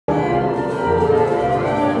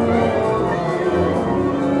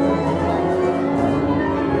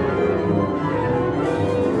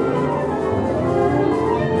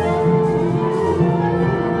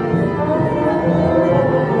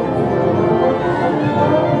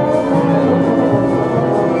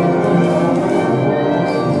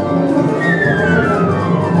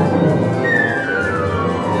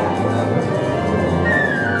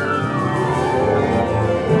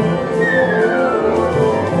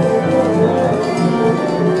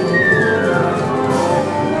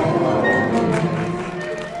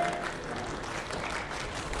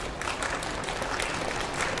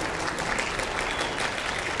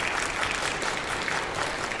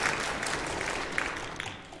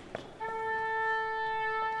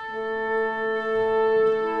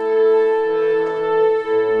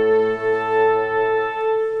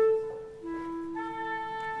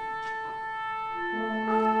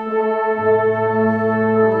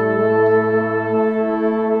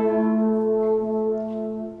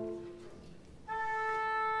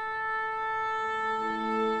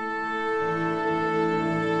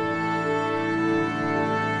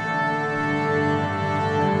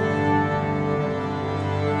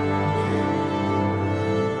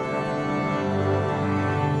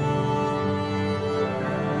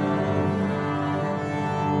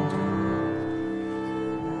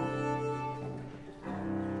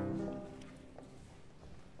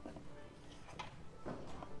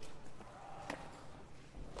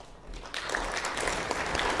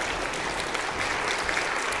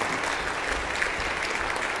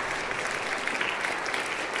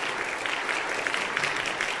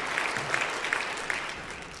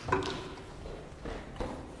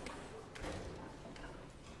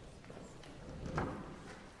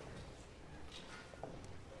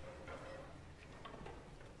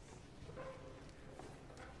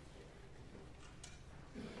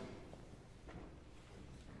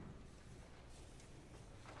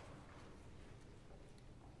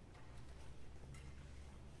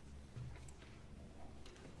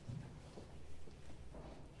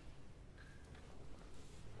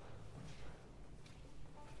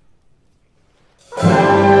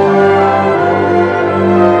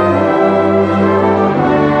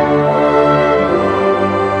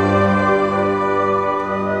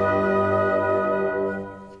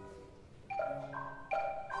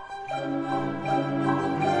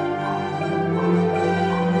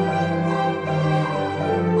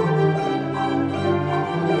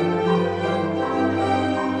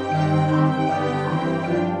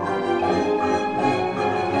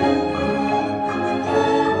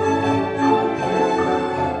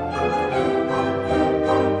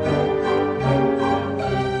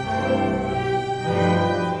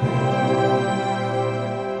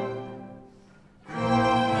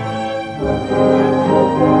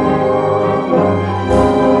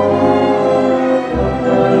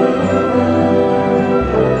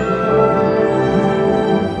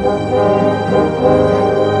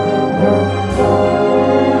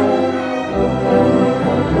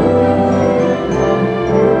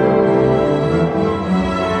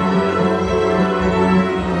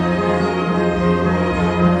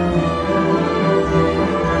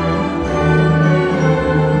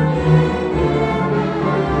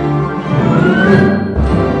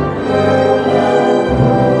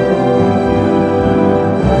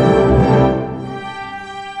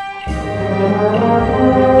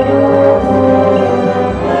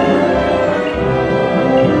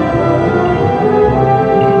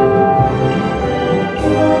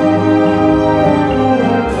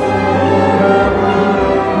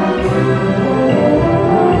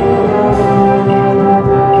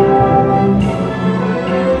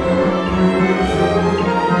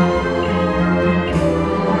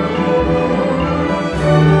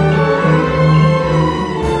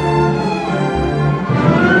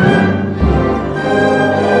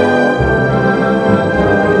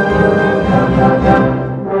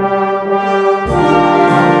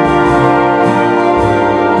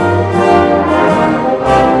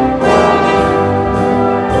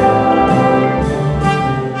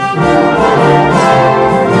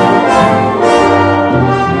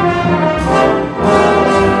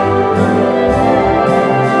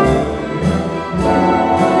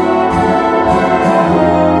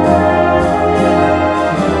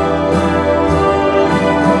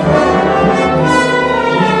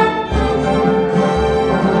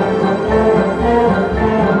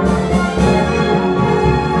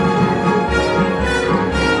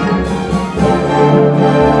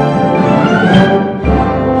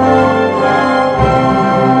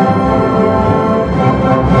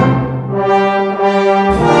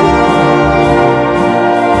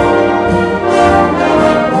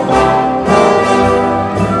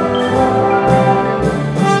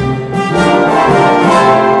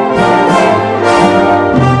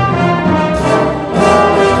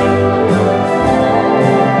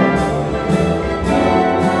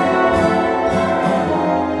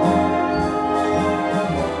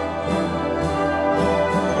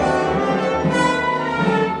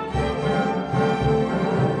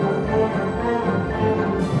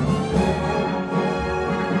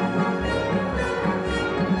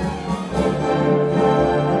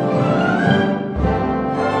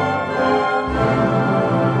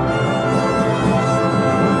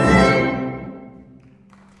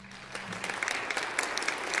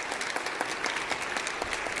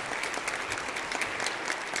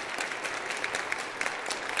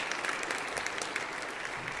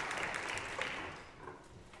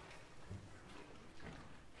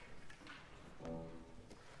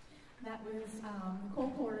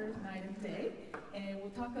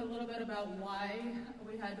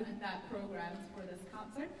That program for this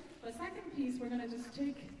concert. The second piece, we're going to just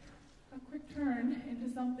take a quick turn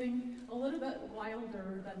into something a little bit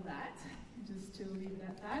wilder than that, just to leave it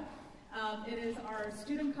at that. It is our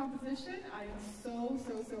student composition. I am so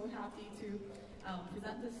happy to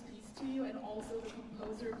present this piece to you, and also the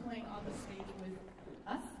composer playing on the stage with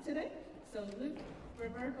us today. So Luke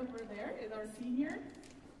Rivert over there is our senior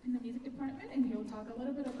in the music department, and he'll talk a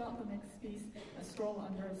little bit about the next piece, A Stroll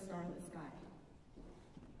Under a Starlit Sky.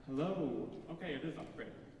 Hello. Okay, it is up. Great.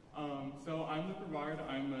 So I'm Luke Rivard.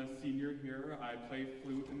 I'm a senior here. I play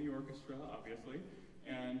flute in the orchestra, obviously,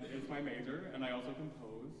 and it's my major, and I also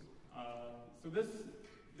compose. So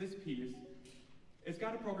this this piece, it's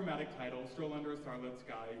got a programmatic title, Stroll Under a Starlit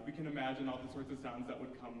Sky. We can imagine all the sorts of sounds that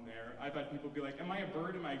would come there. I've had people be like, am I a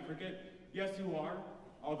bird, am I a cricket? Yes, you are,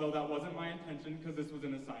 although that wasn't my intention because this was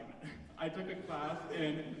an assignment. I took a class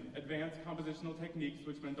in advanced compositional techniques,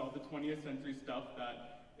 which meant all the 20th century stuff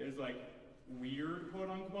that is like weird, quote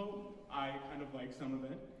unquote. I kind of like some of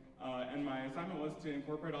it. And my assignment was to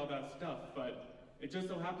incorporate all that stuff, but it just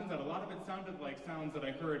so happens that a lot of it sounded like sounds that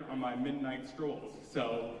I heard on my midnight strolls.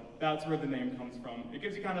 So that's where the name comes from. It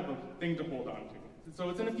gives you kind of a thing to hold on to.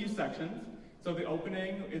 So it's in a few sections. So the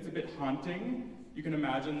opening, it's a bit haunting. You can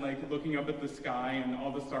imagine like looking up at the sky and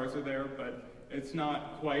all the stars are there, but it's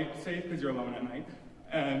not quite safe because you're alone at night.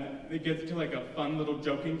 And it gets to like a fun little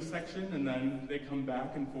joking section, and then they come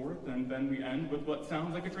back and forth, and then we end with what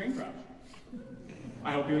sounds like a train crash.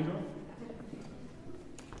 I hope you enjoy.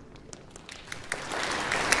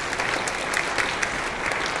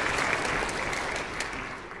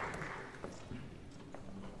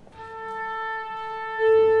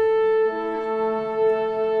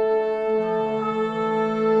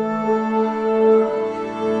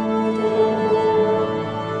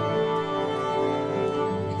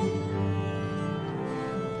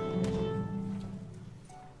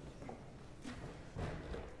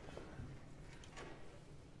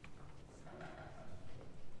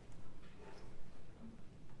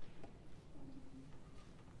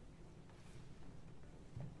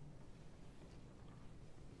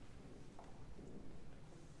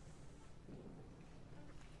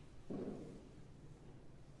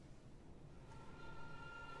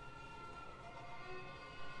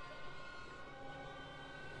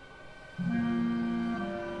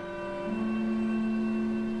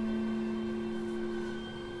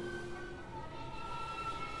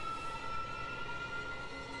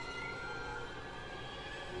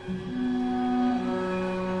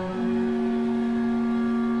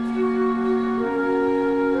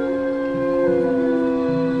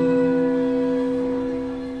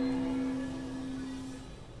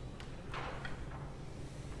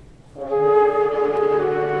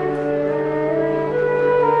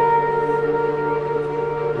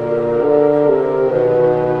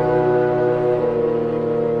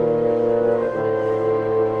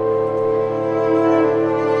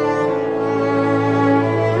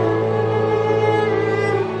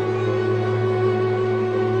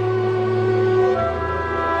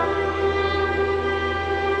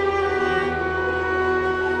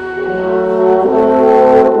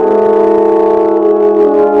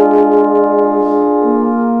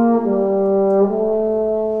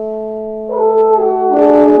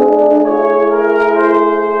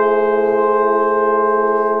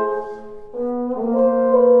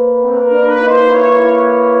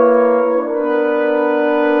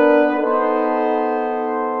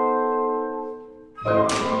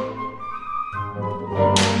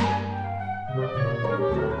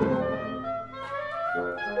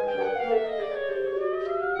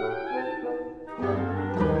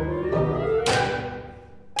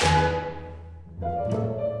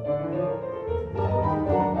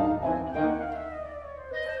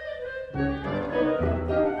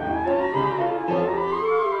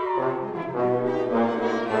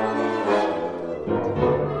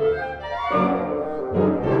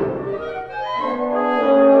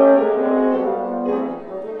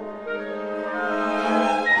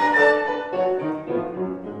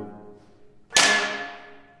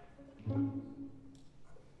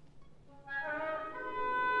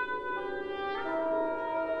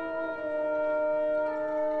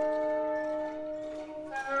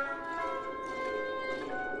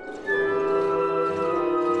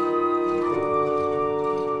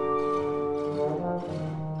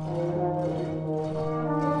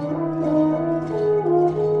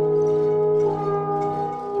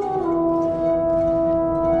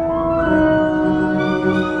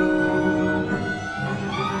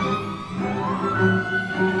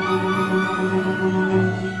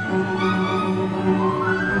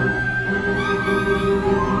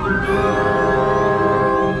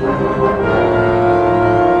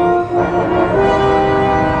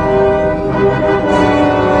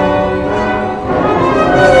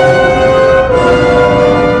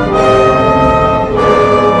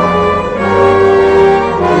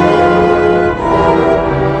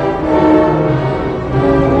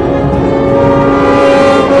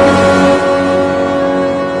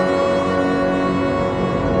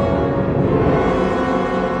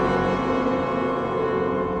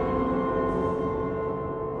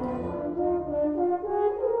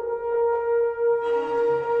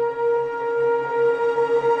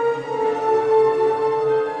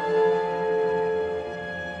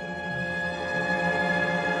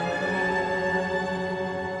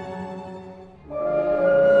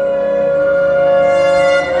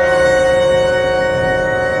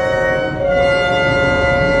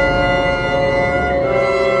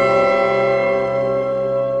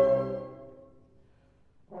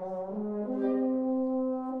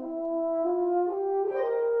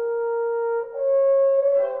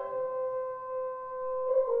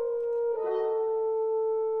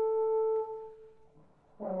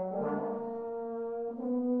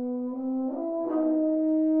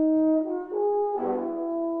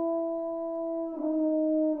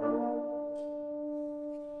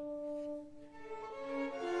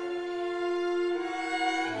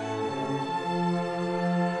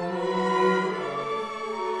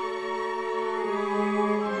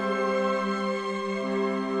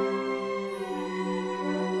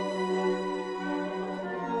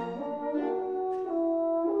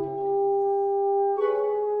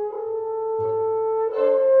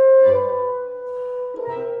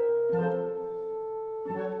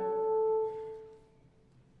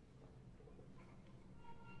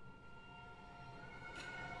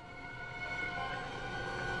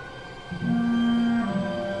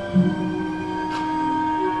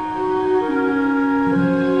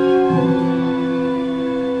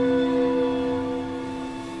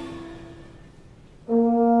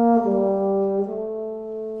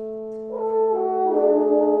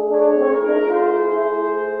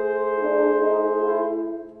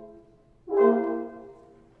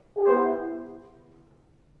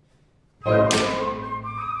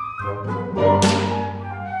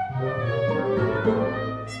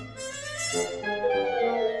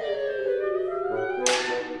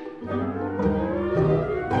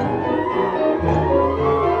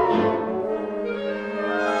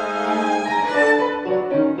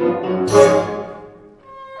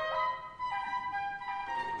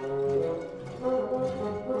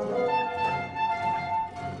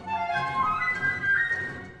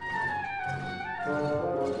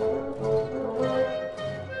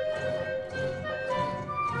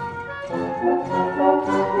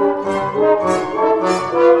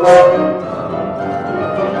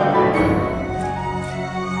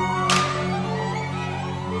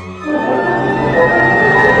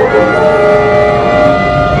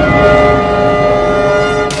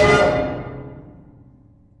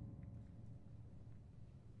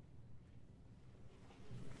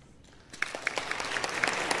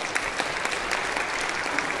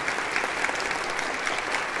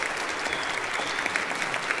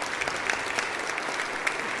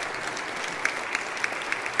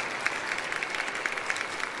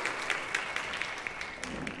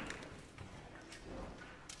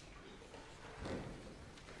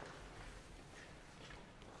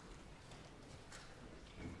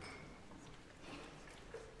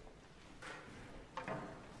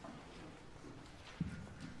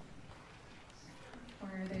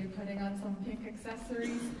 Putting on some pink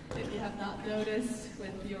accessories, if you have not noticed,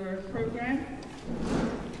 with your program.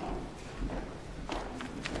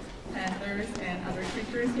 Panthers and other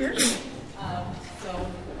creatures here.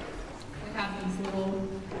 So we have these little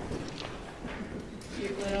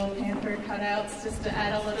cute little panther cutouts just to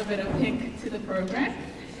add a little bit of pink to the program.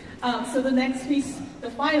 So the next piece,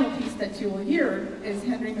 the final piece that you will hear is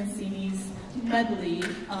Henry Mancini's medley.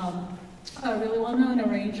 A really well-known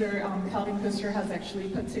arranger, Calvin Kuster, has actually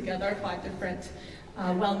put together 5 different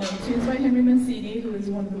well-known tunes by Henry Mancini, who is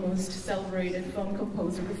one of the most celebrated film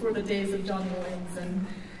composers before the days of John Williams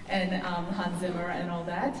and Hans Zimmer and all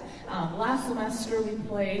that. Last semester we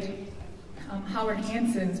played Howard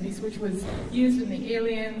Hanson's piece, which was used in The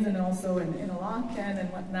Aliens and also in Alakan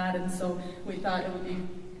and whatnot, and so we thought it would be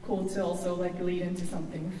cool to also like lead into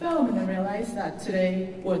something film, and then realized that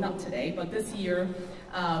today, well not today, but this year,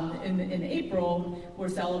 in April, we're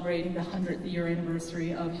celebrating the 100th year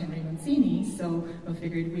anniversary of Henry Mancini, so I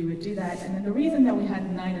figured we would do that. And then the reason that we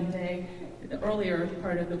had Night and Day, the earlier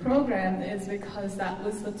part of the program, is because that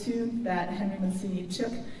was the tune that Henry Mancini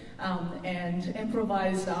took and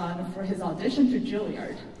improvised on for his audition to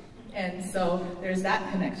Juilliard. And so there's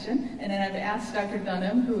that connection. And then I've asked Dr.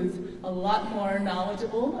 Dunham, who is a lot more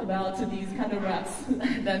knowledgeable about these kind of raps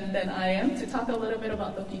than I am, to talk a little bit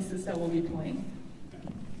about the pieces that we'll be playing.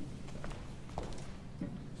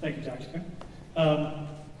 Thank you, Dr. Kang.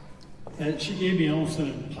 She gave me almost an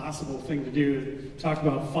impossible thing to do, talk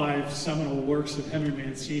about 5 seminal works of Henry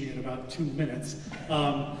Mancini in about 2 minutes.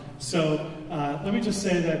 Let me just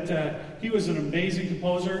say that he was an amazing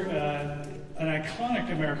composer, an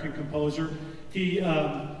iconic American composer. He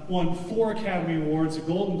won 4 Academy Awards, a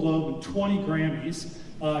Golden Globe, and 20 Grammys.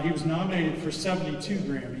 He was nominated for 72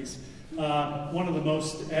 Grammys, one of the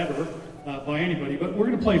most ever by anybody. But we're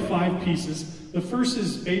going to play 5 pieces. The first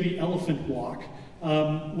is Baby Elephant Walk,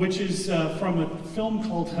 which is from a film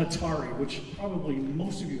called Hatari, which probably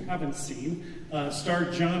most of you haven't seen.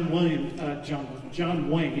 Starred John Wayne.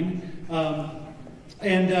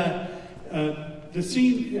 The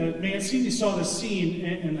scene, Mancini saw the scene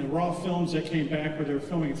in the raw films that came back where they were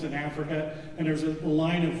filming. It's in Africa, and there's a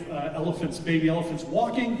line of elephants, baby elephants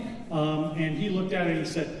walking, and he looked at it and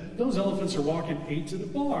he said, those elephants are walking 8 to the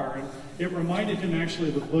bar. And it reminded him actually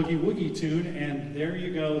of a Boogie Woogie tune, and there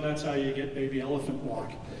you go, that's how you get Baby Elephant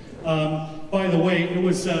Walk. By the way, it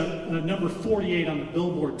was number 48 on the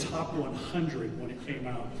Billboard Top 100 when it came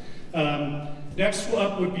out. Next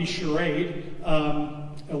up would be Charade,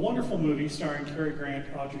 a wonderful movie starring Cary Grant,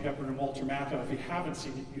 Audrey Hepburn, and Walter Matthau. If you haven't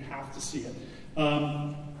seen it, you have to see it.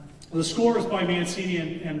 The score is by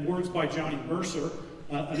Mancini and words by Johnny Mercer,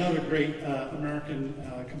 another great American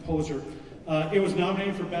composer. It was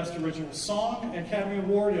nominated for Best Original Song Academy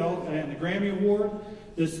Award and the Grammy Award.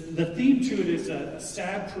 The theme to it is a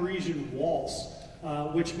sad Parisian waltz,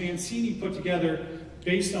 which Mancini put together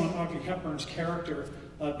based on Audrey Hepburn's character,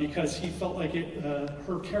 because he felt like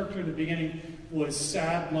her character in the beginning was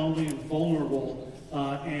sad, lonely, and vulnerable,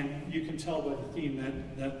 and you can tell by the theme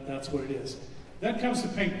that's what it is. Then comes the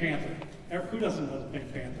Pink Panther. Who doesn't know the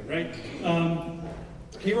Pink Panther, right?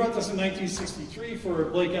 He wrote this in 1963 for a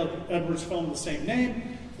Blake Edwards film of the same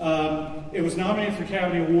name. It was nominated for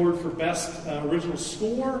Academy Award for Best Original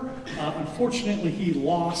Score. Unfortunately, he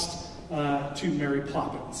lost to Mary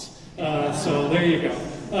Poppins. So there you go.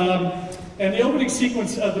 And the opening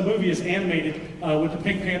sequence of the movie is animated with the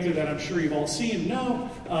Pink Panther that I'm sure you've all seen and know.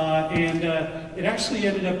 And it actually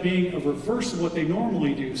ended up being a reverse of what they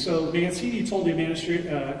normally do. So Mancini told the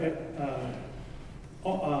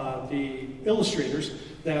illustrators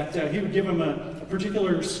that he would give them a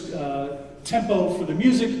particular tempo for the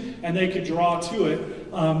music, and they could draw to it.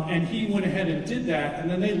 And he went ahead and did that, and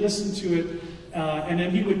then they listened to it, and then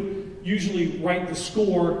he would usually write the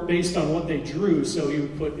score based on what they drew. So he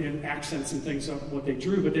would put in accents and things on what they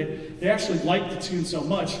drew, but they actually liked the tune so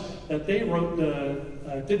much that they wrote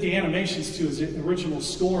did the animations to his original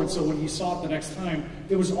score, and so when he saw it the next time,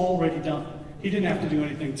 it was already done. He didn't have to do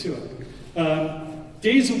anything to it.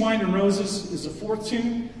 Days of Wine and Roses is the fourth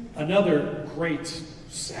tune, another great,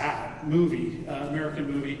 sad movie,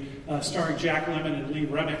 American movie, starring Jack Lemmon and Lee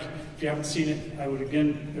Remick. If you haven't seen it, I would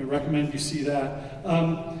again recommend you see that.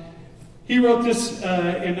 He wrote this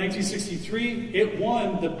in 1963. It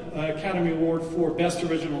won the Academy Award for Best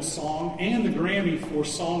Original Song and the Grammy for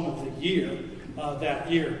Song of the Year that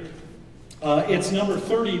year. It's number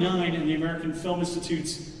 39 in the American Film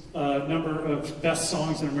Institute's number of best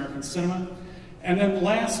songs in American cinema. And then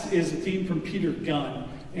last is a theme from Peter Gunn.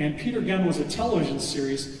 And Peter Gunn was a television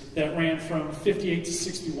series that ran from 58 to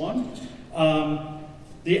 61.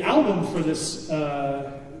 The album for this,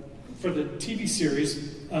 for the TV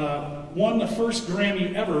series, won the first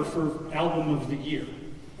Grammy ever for Album of the Year.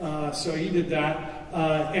 So he did that,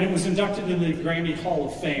 and it was inducted in the Grammy Hall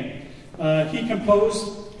of Fame. He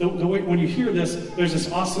composed, the way, when you hear this, there's this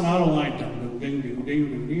ostinato line,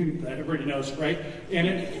 that everybody knows, right?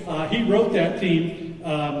 And he wrote that theme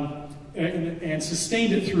and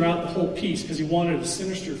sustained it throughout the whole piece because he wanted a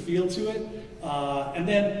sinister feel to it. And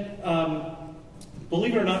then,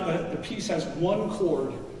 believe it or not, the piece has one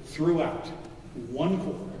chord throughout. One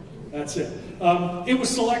chord. That's it. It was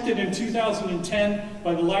selected in 2010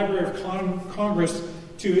 by the Library of Congress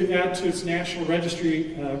to add to its national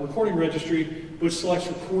registry, recording registry, which selects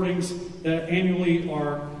recordings that annually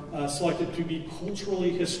are selected to be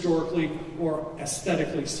culturally, historically, or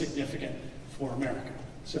aesthetically significant for America.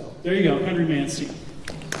 So there you go, Henry Mancini.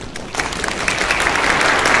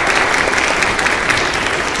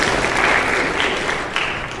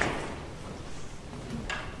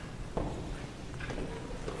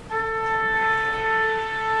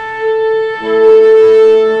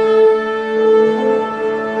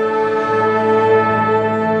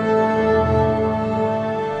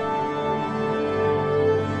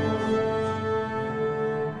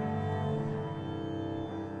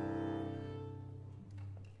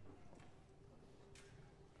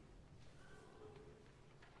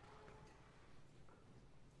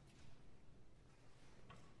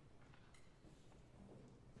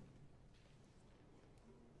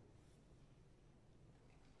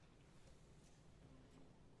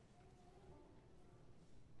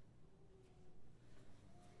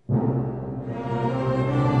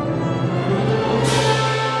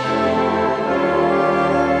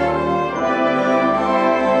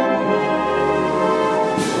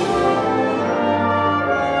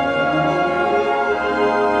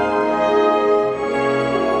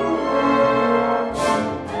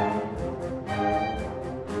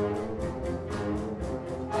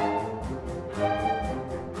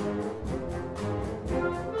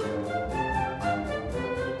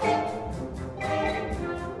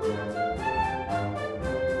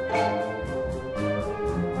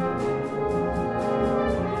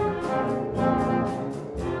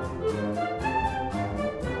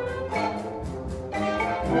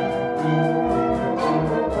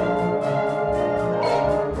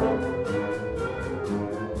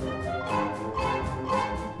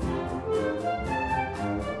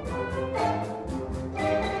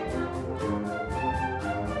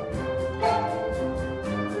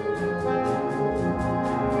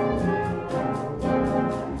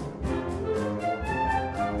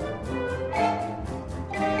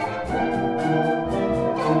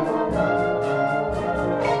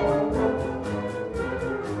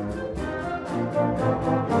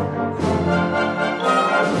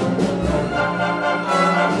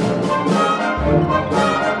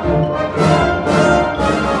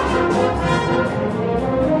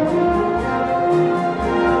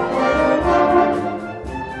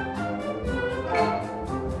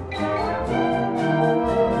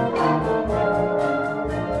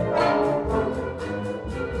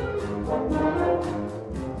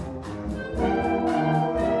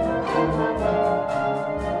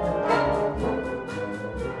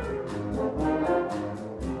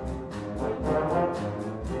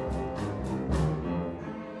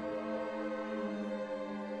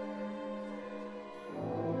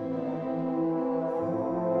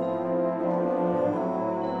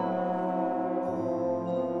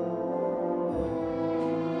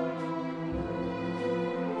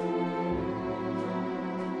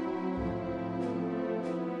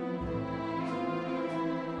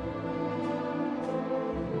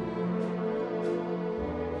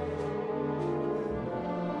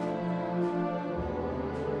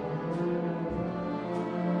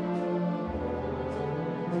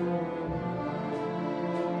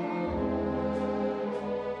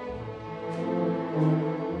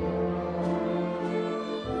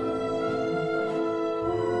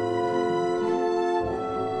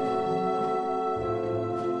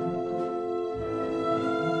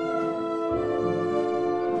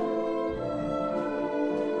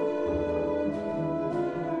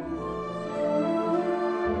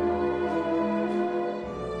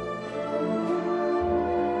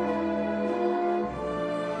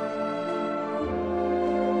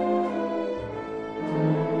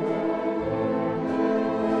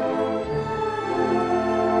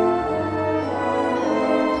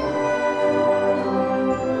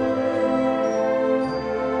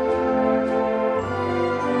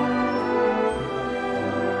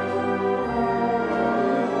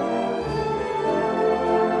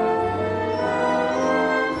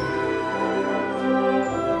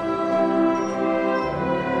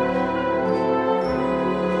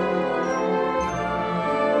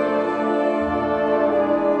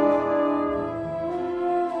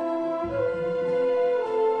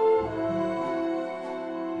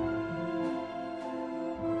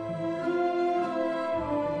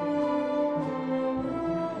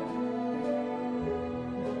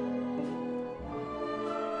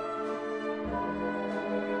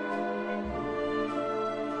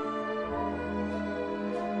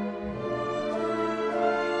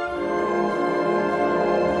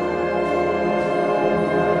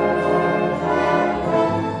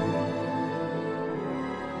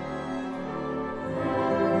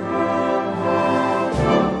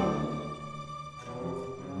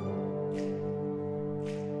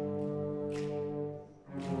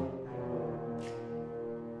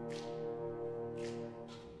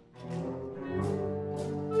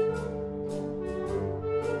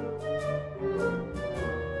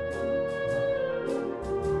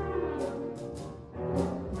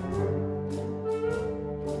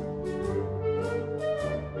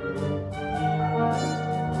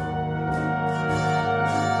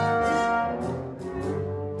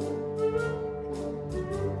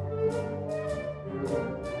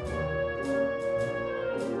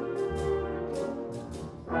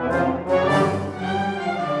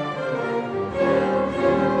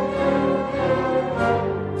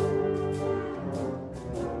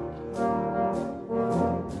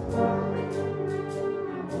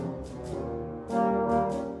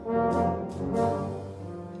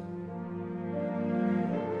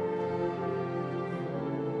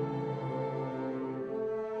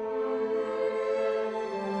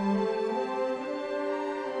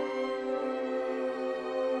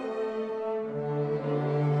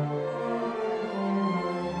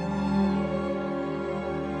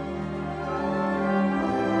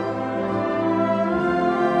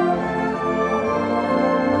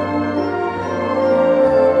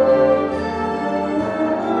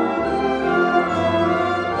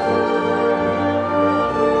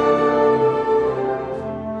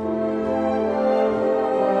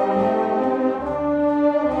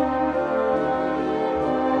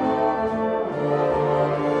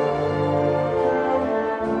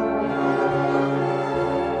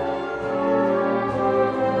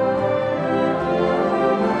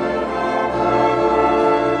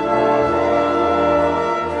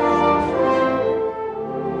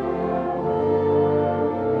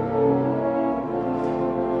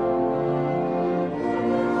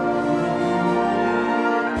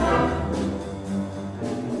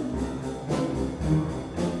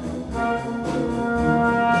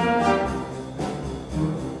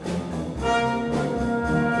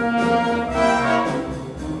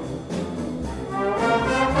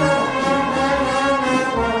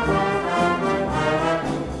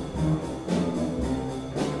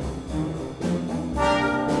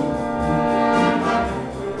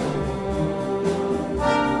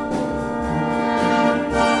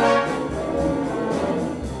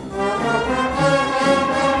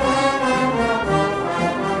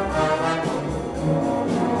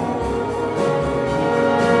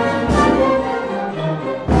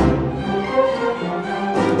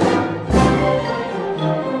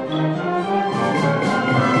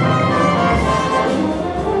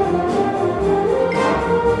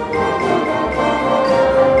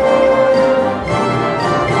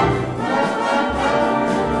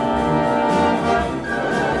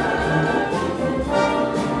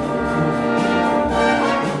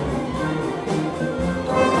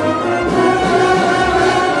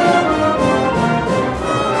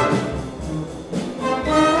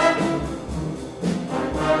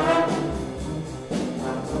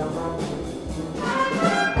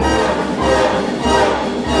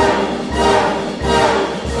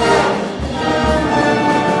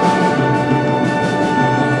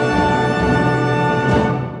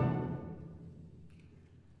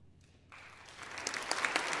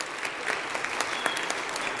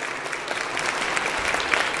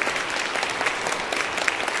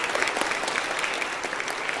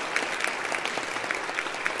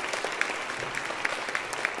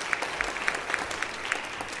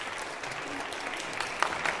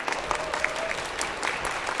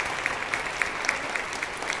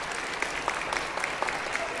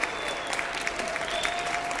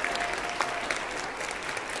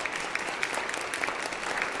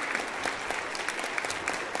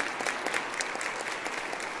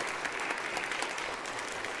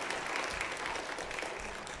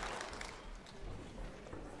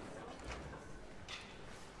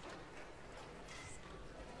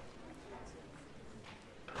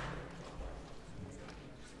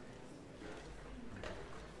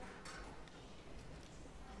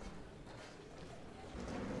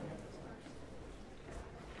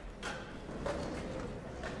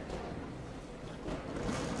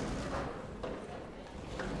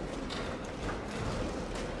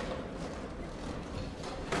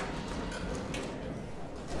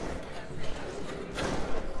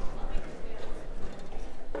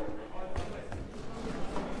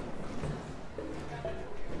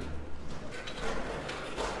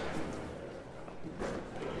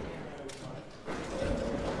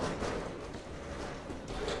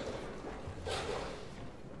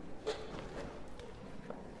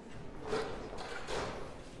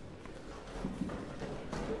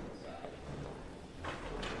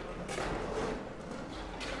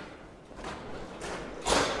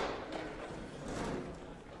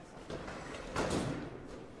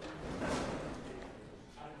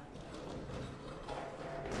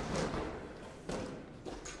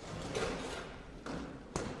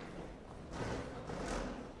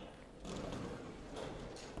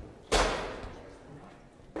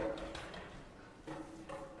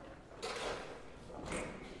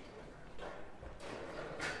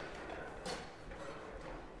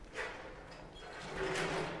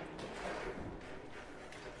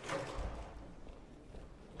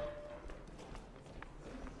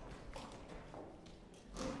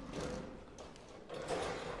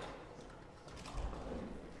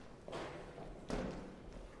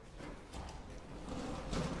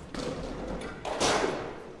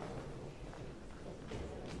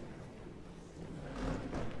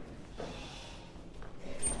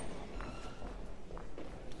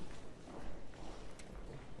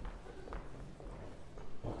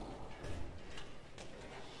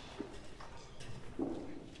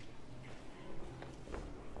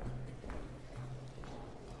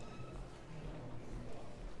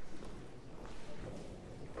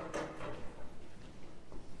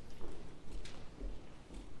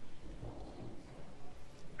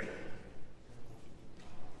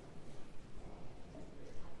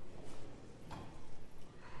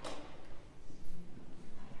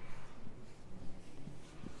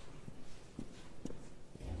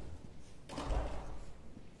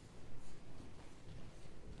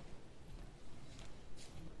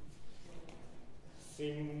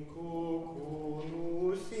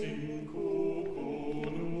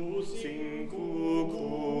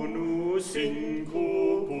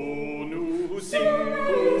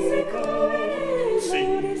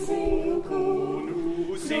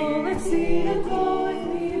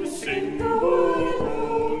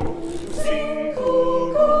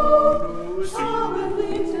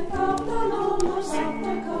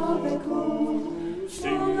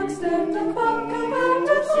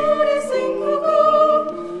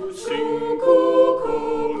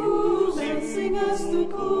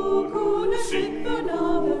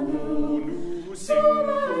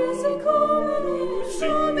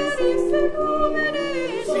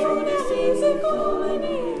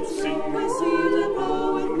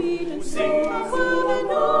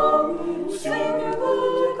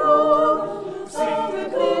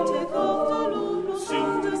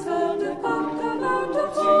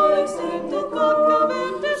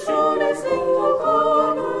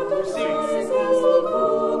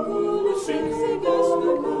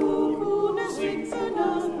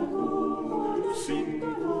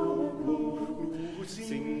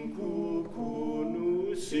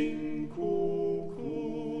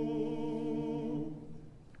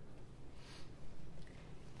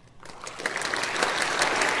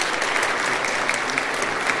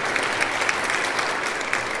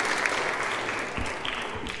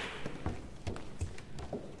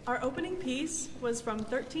 Our opening piece was from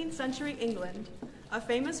 13th century England, a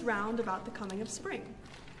famous round about the coming of spring.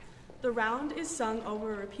 The round is sung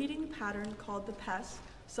over a repeating pattern called the Pess,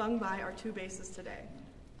 sung by our two basses today.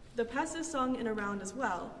 The Pess is sung in a round as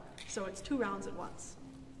well, so it's two rounds at once.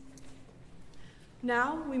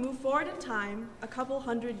 Now we move forward in time a couple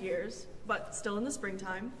hundred years, but still in the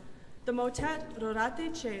springtime. The motet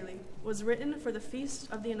Rorate Celi was written for the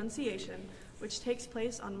Feast of the Annunciation, which takes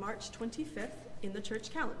place on March 25th in the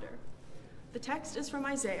church calendar. The text is from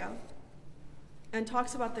Isaiah and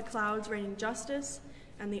talks about the clouds raining justice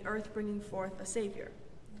and the earth bringing forth a savior.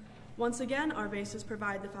 Once again, our basses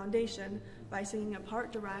provide the foundation by singing a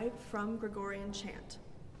part derived from Gregorian chant.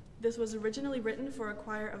 This was originally written for a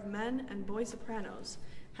choir of men and boy sopranos,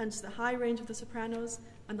 hence the high range of the sopranos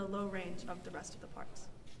and the low range of the rest of the parts.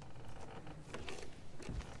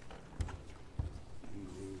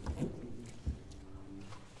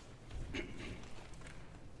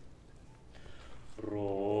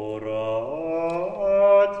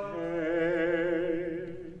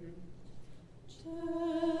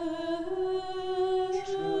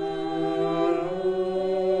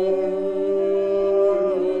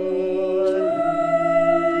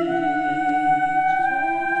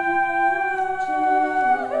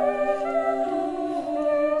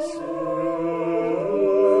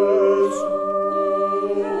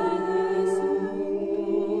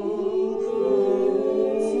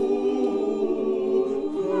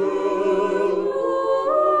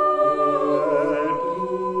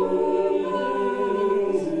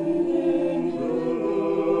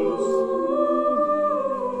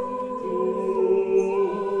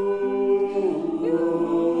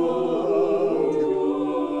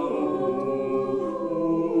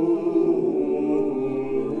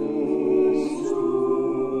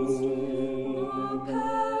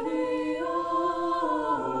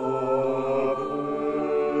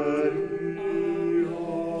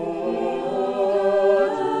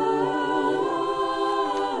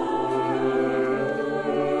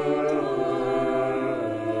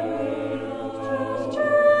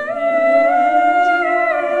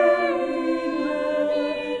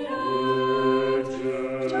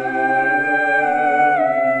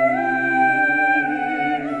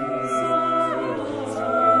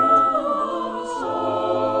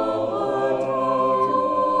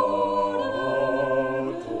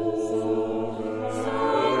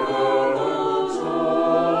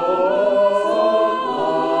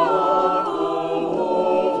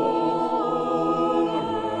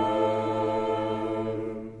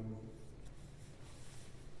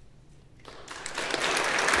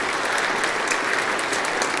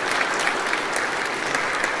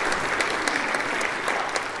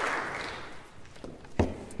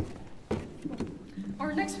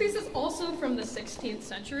 From the 16th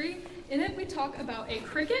century. In it, we talk about a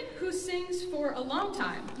cricket who sings for a long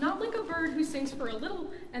time, not like a bird who sings for a little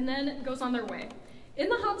and then goes on their way. In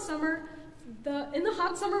the hot summer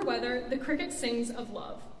weather, the cricket sings of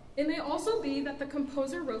love. It may also be that the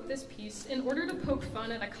composer wrote this piece in order to poke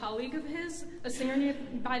fun at a colleague of his, a singer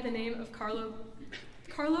by the name of Carlo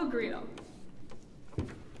Grido.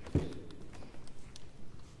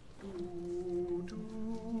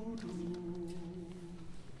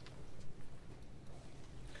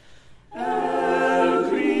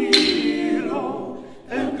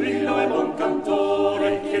 El grillo è buon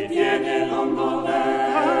cantore che tiene l'onore.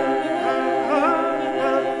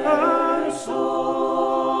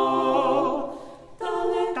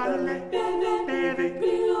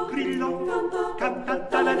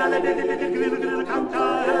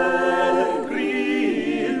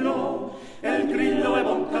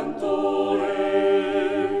 cantore,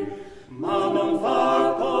 ma non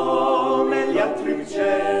fa come gli altri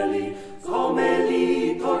uccelli, come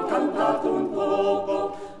l'itor cantato un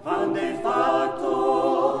poco, vande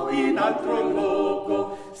fatto in altro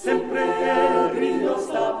loco, sempre il grillo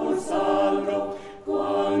sta pulsando,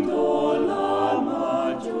 quando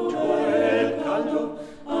l'alma gioia il caldo,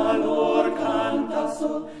 allor canta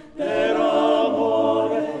so per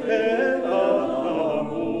amore, per amore.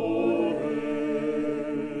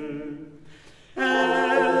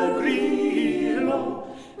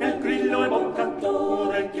 Il grillo è buon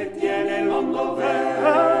cantore che tiene l'ondo verso.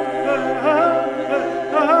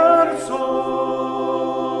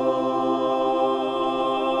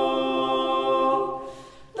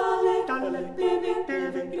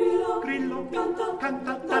 Grillo, canta,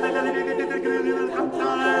 canta,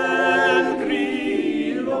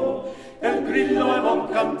 il grillo è buon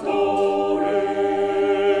cantore.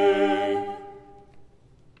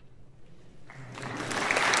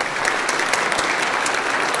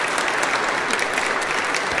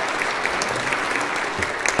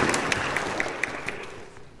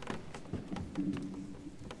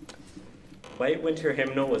 White Winter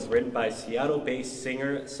Hymnal was written by Seattle-based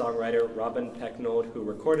singer-songwriter Robin Pecknold, who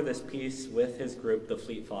recorded this piece with his group, the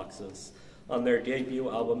Fleet Foxes, on their debut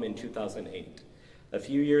album in 2008. A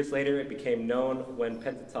few years later, it became known when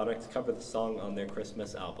Pentatonix covered the song on their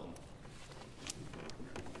Christmas album.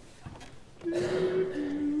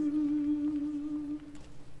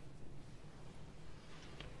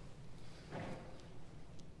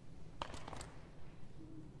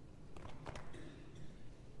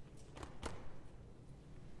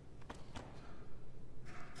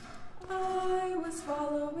 I was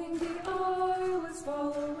following the eye, was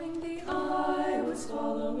following the eye, was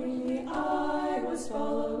following the eye, was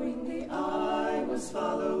following the eye, was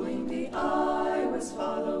following the eye, was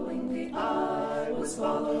following the eye, was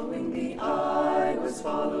following the eye, was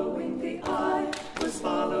following the eye, was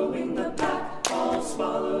following the pack, all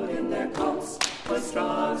swallowed in their coats, with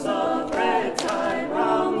straws of bread tied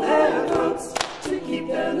round their throats, to keep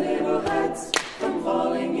their little heads from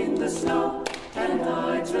falling in the snow. And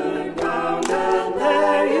I turned round, and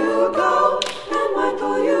there you go, and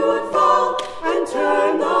Michael, you would fall, and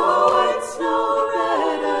turn the white snow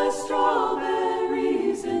red as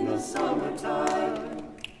strawberries in the summertime.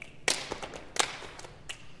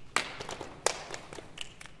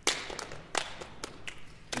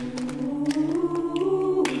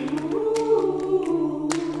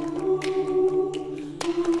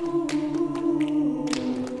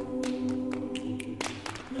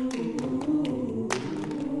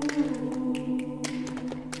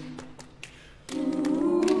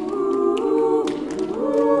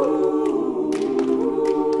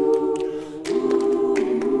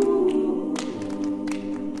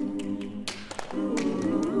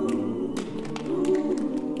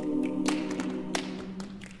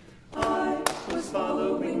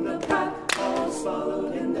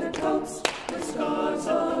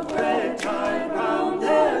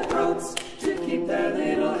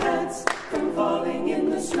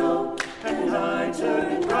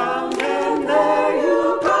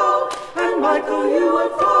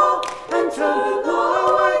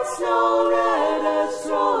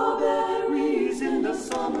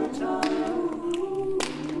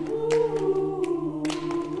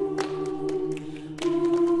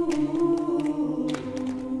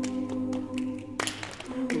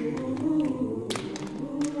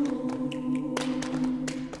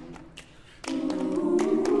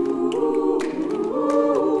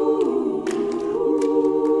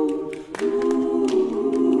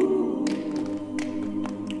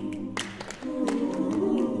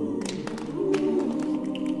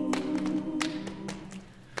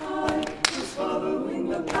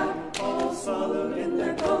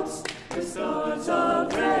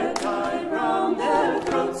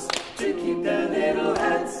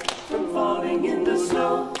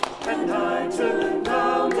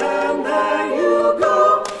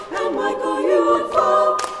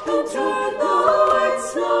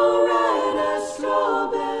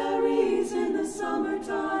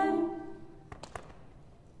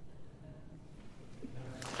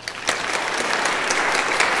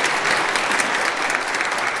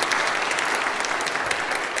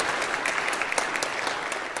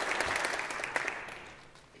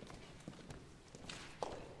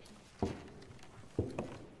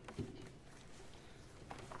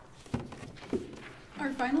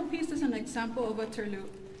 Our final piece is an example of a turloot,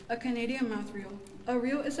 a Canadian mouth reel. A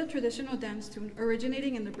reel is a traditional dance tune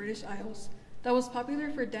originating in the British Isles that was popular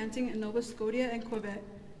for dancing in Nova Scotia and Quebec,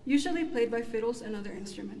 usually played by fiddles and other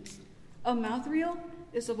instruments. A mouth reel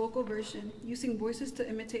is the vocal version, using voices to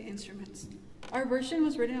imitate instruments. Our version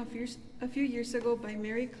was written a few years ago by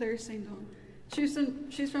Mary Claire Saint-Don.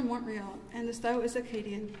 She's from Montreal, and the style is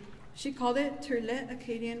Acadian. She called it Turlet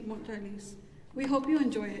Acadian Montrealese. We hope you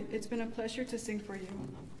enjoy it. It's been a pleasure to sing for you.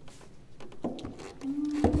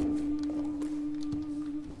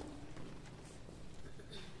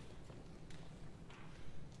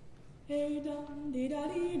 Hey dum di da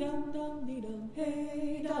di dum dum di dum,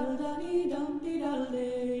 hey da da di dum di da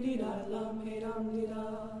di da dum, hey dum di da.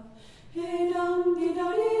 Hey dum di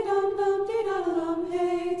da di dum dum di da dum,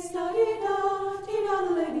 hey sta di da di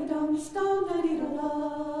dum sta da di da.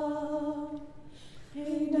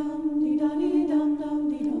 Hey dum di da di dum dum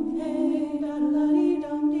di dum, hey da di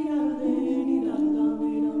dum di da di da dum,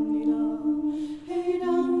 hey dum di da. Hey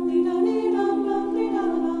dum di da di dum dum di da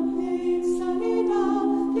dum, hey sta di da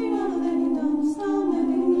di dum sta da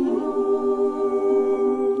di da.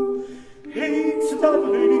 Hey, sta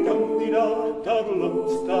di dum di da, da dum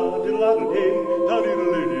sta di la di da di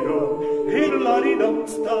da. Hey, la di dum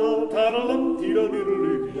sta da dum di da di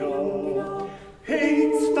da. Hey,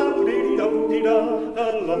 sta di dum di da, da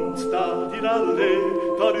dum sta di da di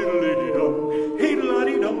da di da. Hey, la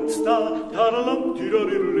di dum sta da dum di da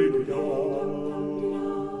di da.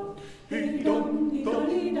 Hey, dum dum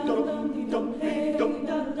dum dum, hey dum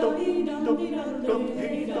dum dum dum,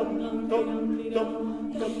 hey dum dum dum.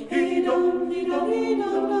 Hey dum di da di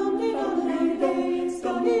dum dum di dum, hey dum di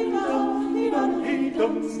da di dum, hey dum dum, hey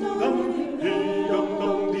dum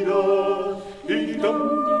dum di da, hey dum dum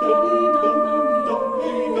dum dum, hey dum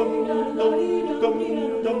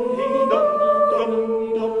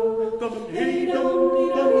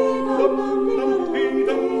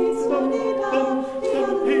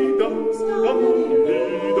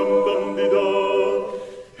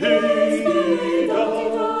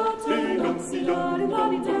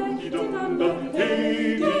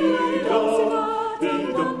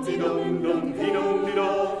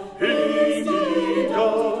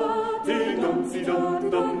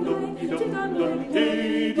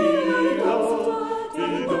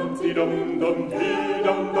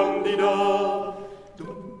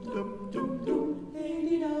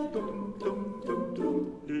dum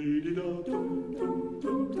dum, hey dum dum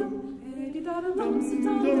dum dum, hey dum di da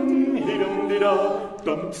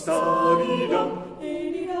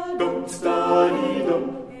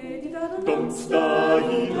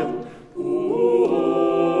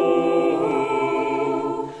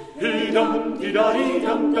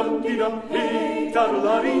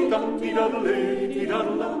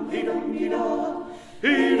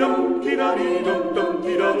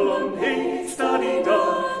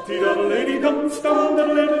di dum dum,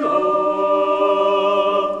 hey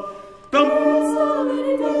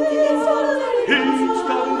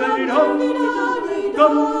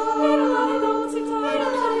dum dum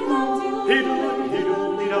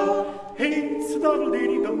dum dum, hey dum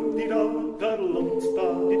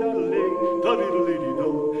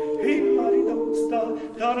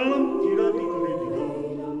dum, hey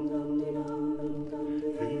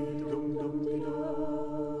dum dum di da, hey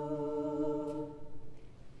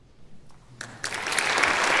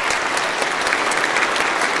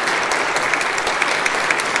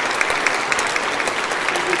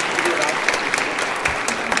da.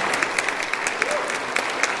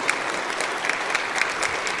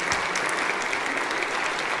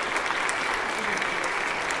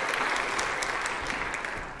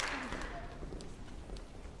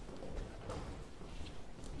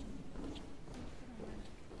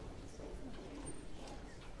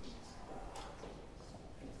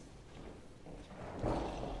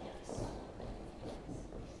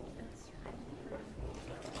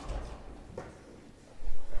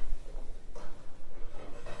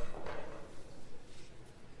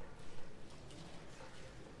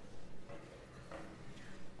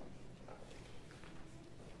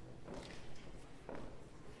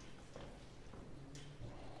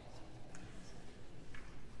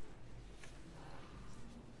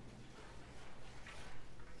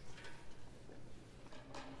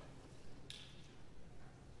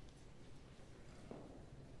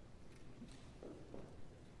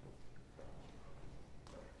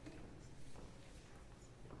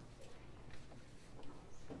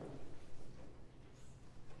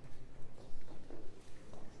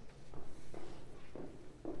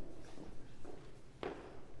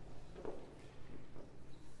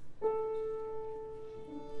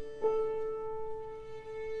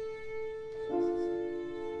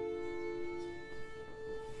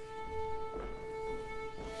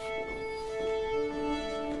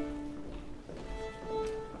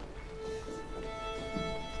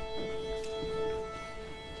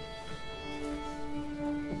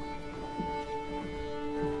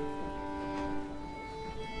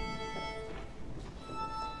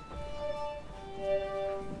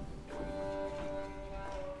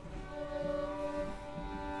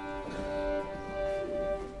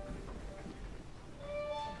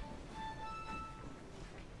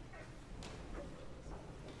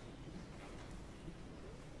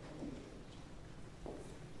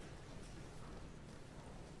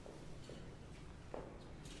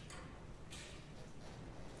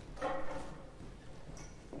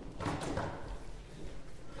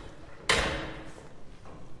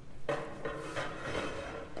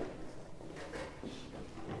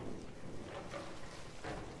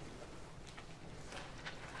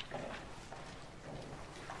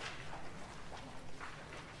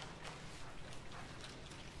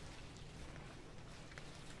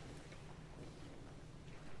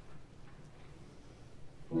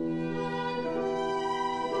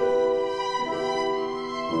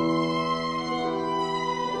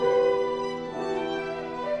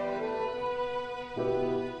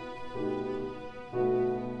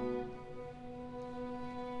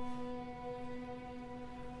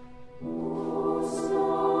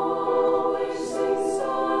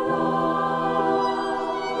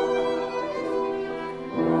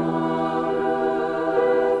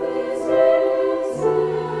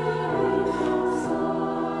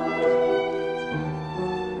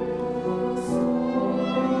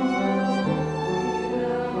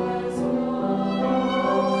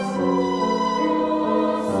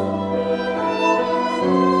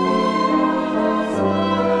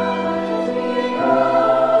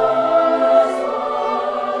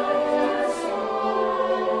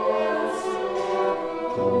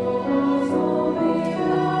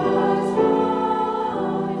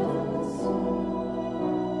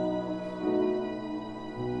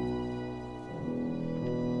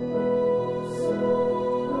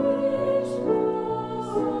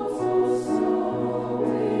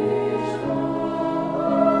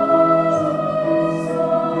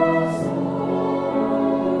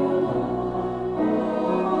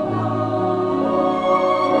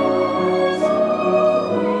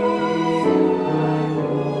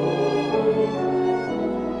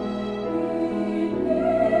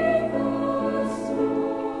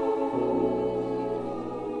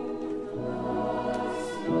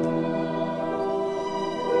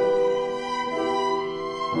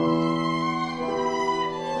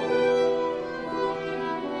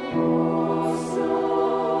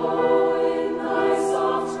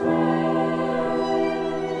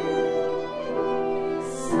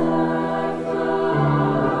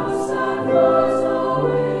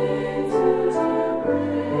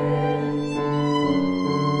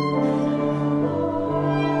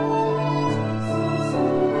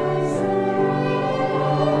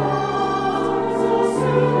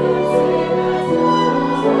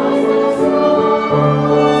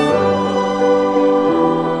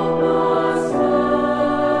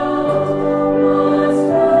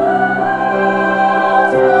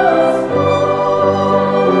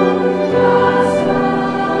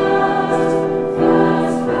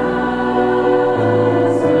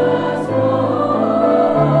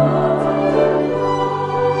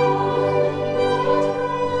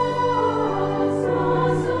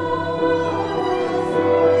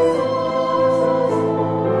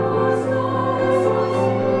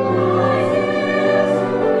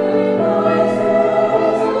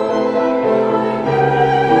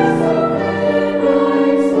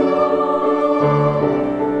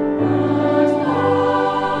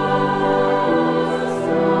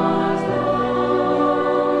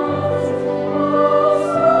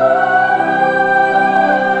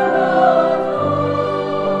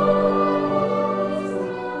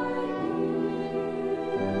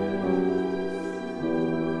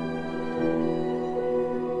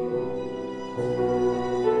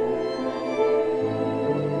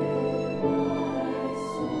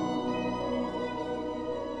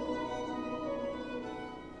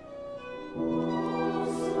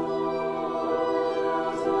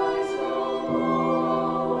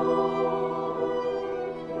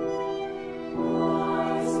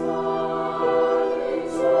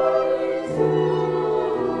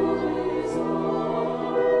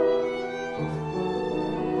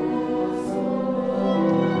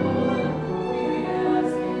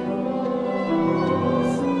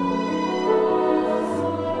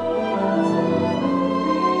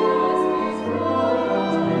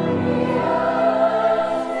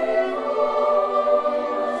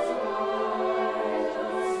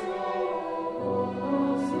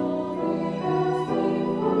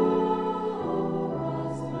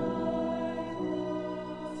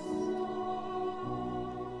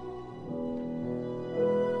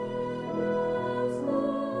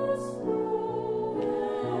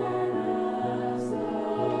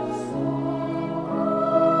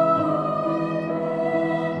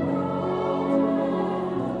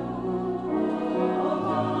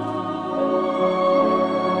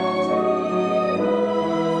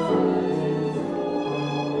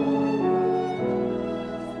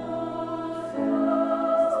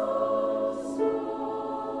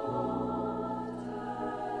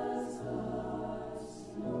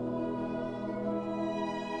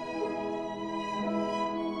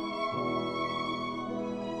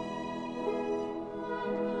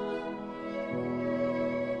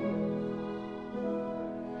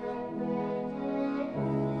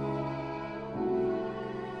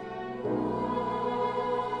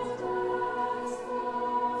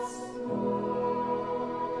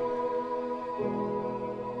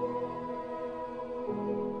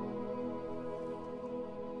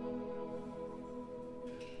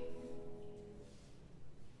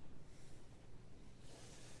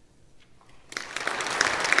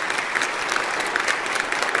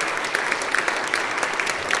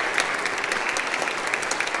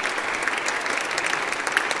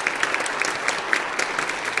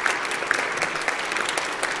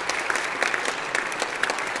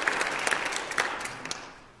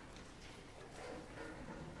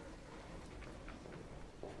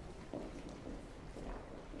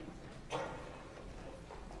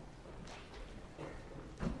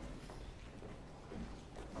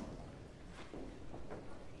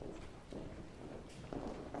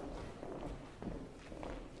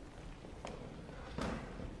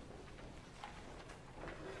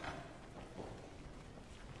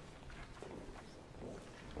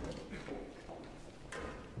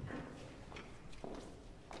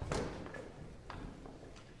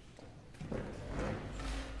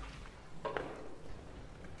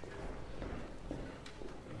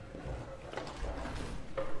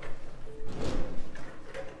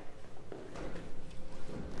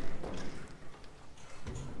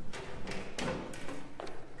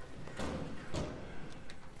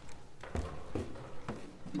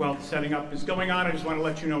 while the setting up is going on, I just want to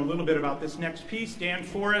let you know a little bit about this next piece. Dan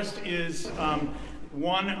Forrest is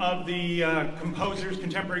one of the composers,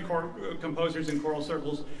 contemporary composers in choral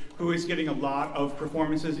circles, who is getting a lot of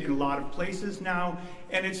performances in a lot of places now.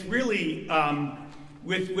 And it's really,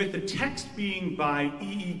 with the text being by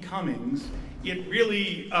E.E. Cummings, it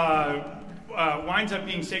really winds up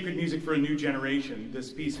being sacred music for a new generation.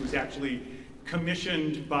 This piece was actually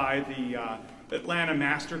commissioned by the Atlanta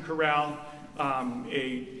Master Chorale,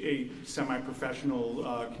 a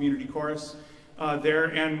semi-professional community chorus there,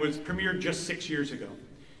 and was premiered just 6 years ago.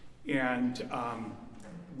 And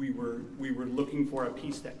we were looking for a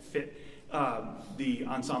piece that fit the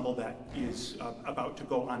ensemble that is about to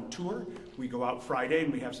go on tour. We go out Friday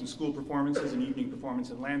and we have some school performances, an evening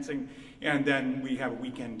performance in Lansing, and then we have a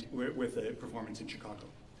weekend with a performance in Chicago.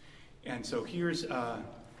 And so here's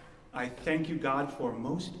I Thank You God for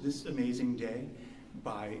Most This Amazing Day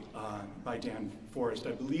by Dan Forrest.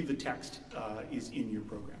 I believe the text is in your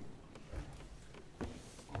program.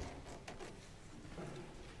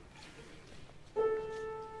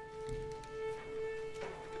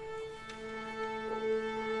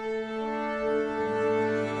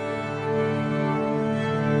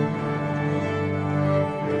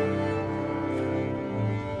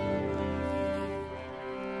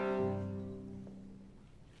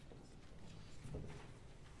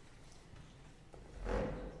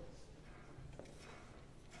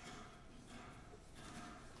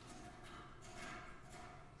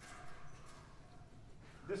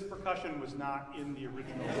 This percussion was not in the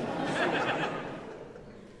original.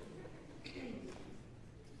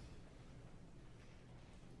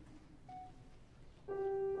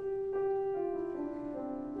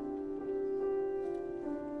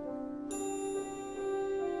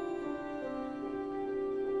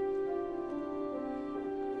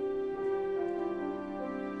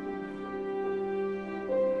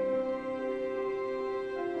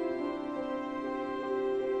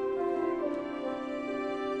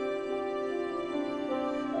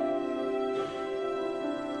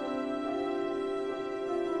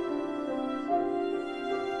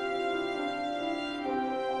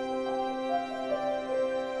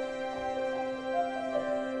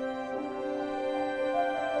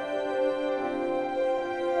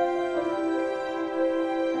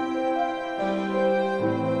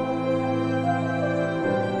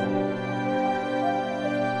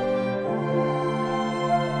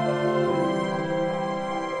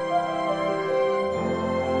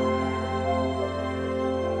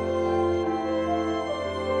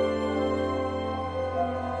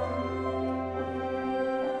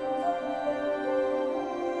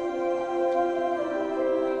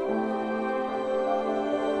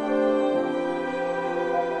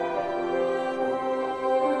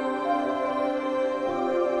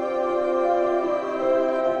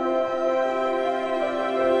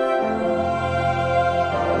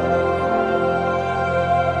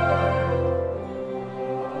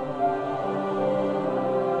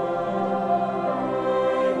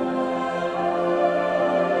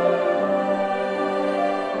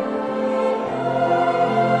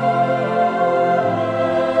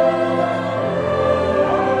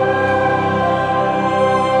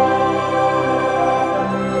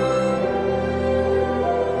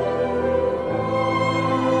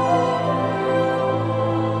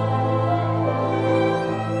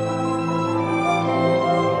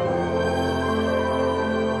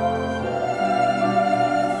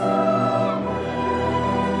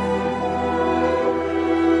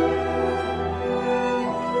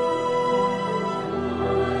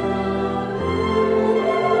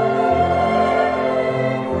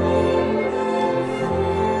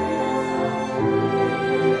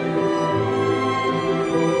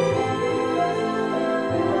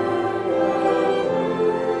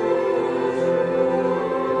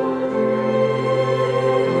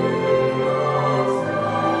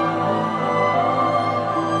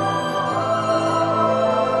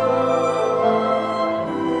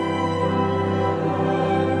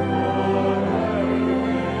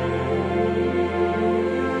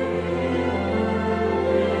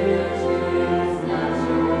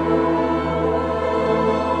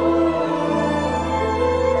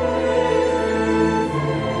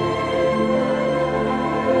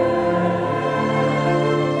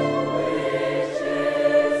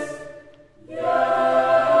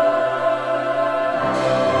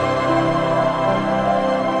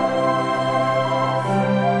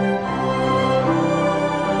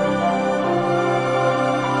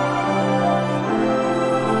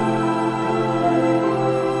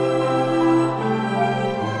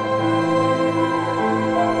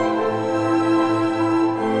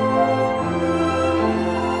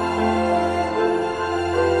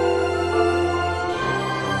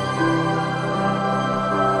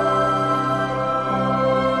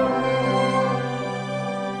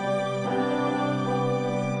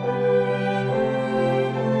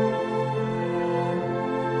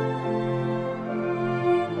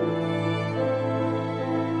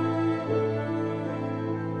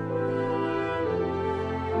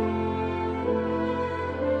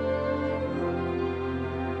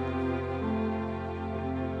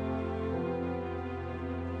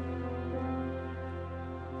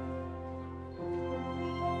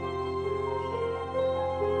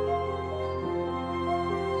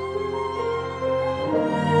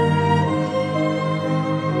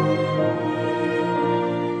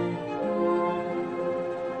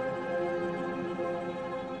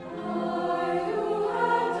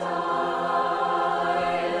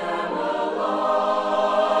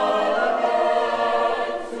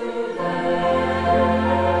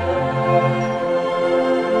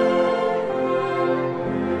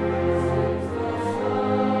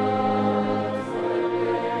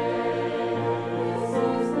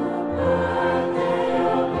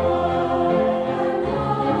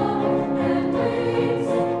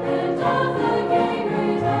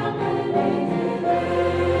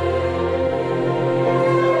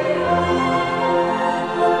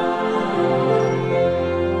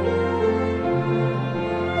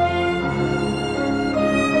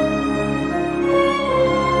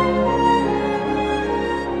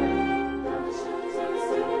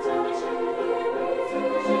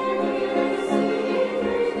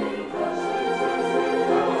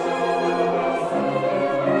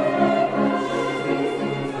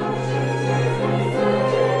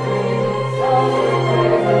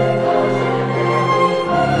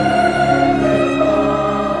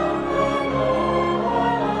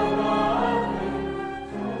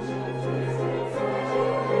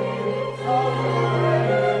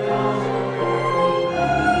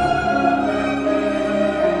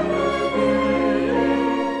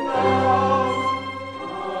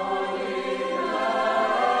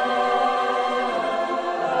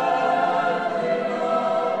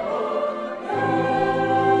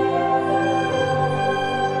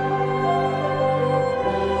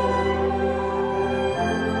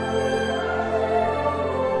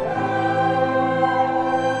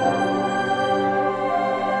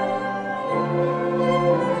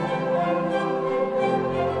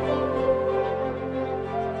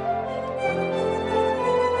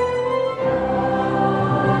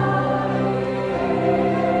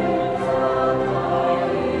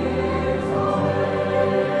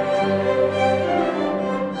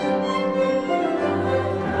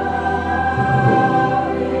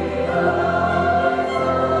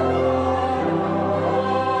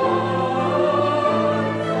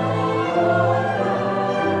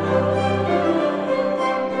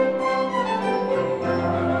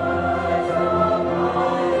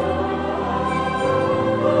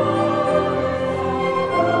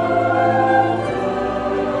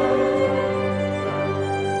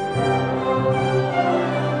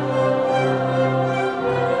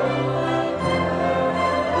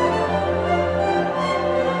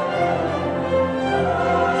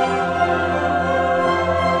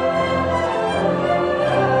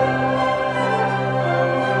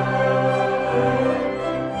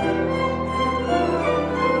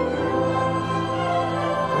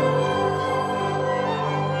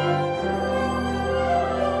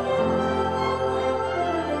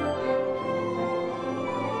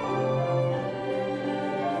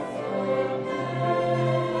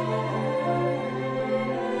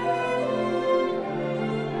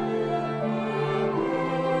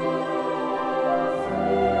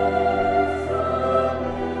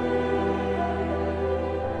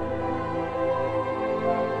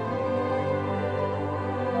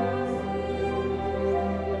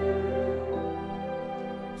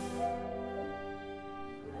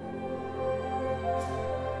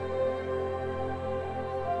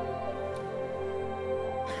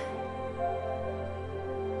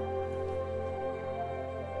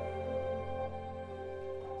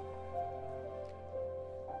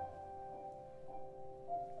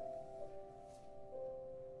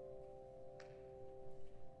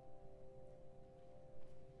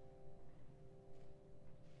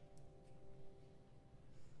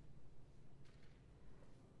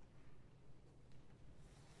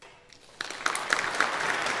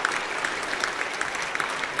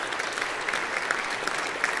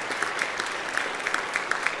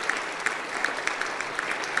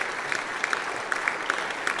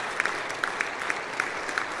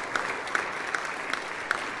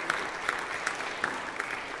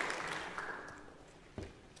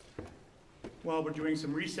 while we're doing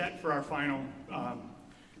some reset for our final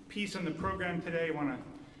piece on the program today, I want to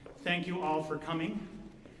thank you all for coming.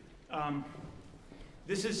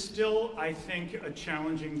 This is still, I think, a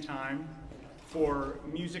challenging time for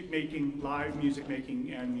music making, live music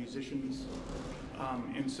making, and musicians.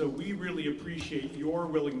 And so we really appreciate your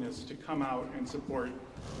willingness to come out and support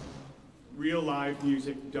real live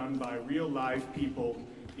music done by real live people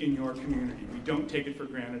in your community. We don't take it for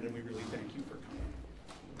granted, and we really thank you for coming.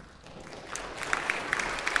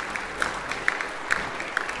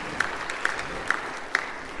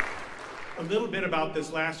 A little bit about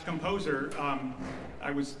this last composer. I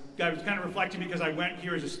was kind of reflecting because I went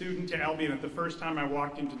here as a student to Albion, and the first time I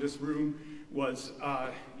walked into this room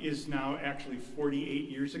is now actually 48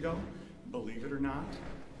 years ago, believe it or not.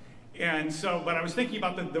 And so, but I was thinking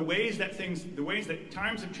about the ways that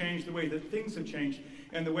times have changed, the way that things have changed,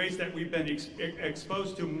 and the ways that we've been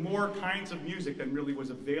exposed to more kinds of music than really was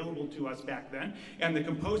available to us back then. And the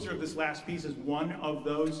composer of this last piece is one of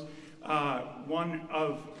those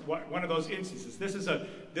instances.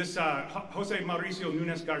 This Jose Mauricio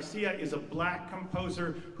Nunes Garcia is a black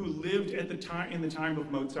composer who lived in the time of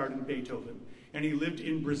Mozart and Beethoven, and he lived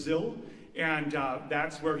in Brazil, and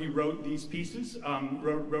that's where he wrote these pieces.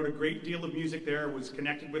 Wrote a great deal of music there. Was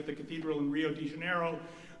connected with the cathedral in Rio de Janeiro.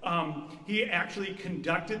 He actually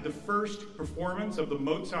conducted the first performance of the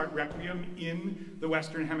Mozart Requiem in the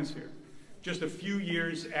Western Hemisphere, just a few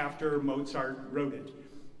years after Mozart wrote it.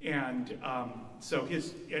 And so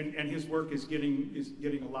his work is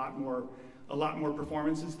getting a lot more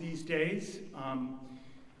performances these days,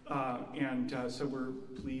 so we're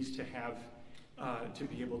pleased to have to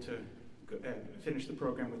be able to finish the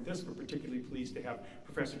program with this. We're particularly pleased to have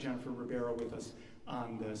Professor Jennifer Ribeiro with us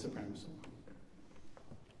on the soprano solo.